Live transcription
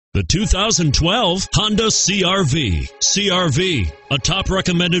The 2012 Honda CR-V. CR-V, a top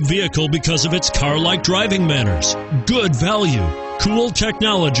recommended vehicle because of its car-like driving manners, good value, cool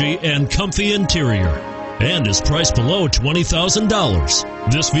technology, and comfy interior, and is priced below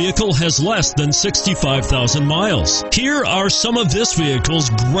 $20,000. This vehicle has less than 65,000 miles. Here are some of this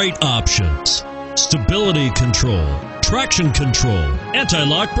vehicle's great options: stability control, traction control,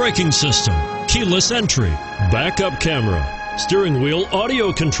 anti-lock braking system, keyless entry, backup camera, steering wheel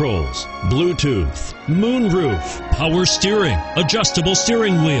audio controls, Bluetooth, moonroof, power steering, adjustable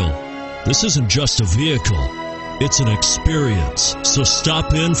steering wheel. This isn't just a vehicle, it's an experience. So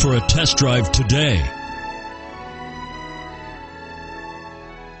stop in for a test drive today.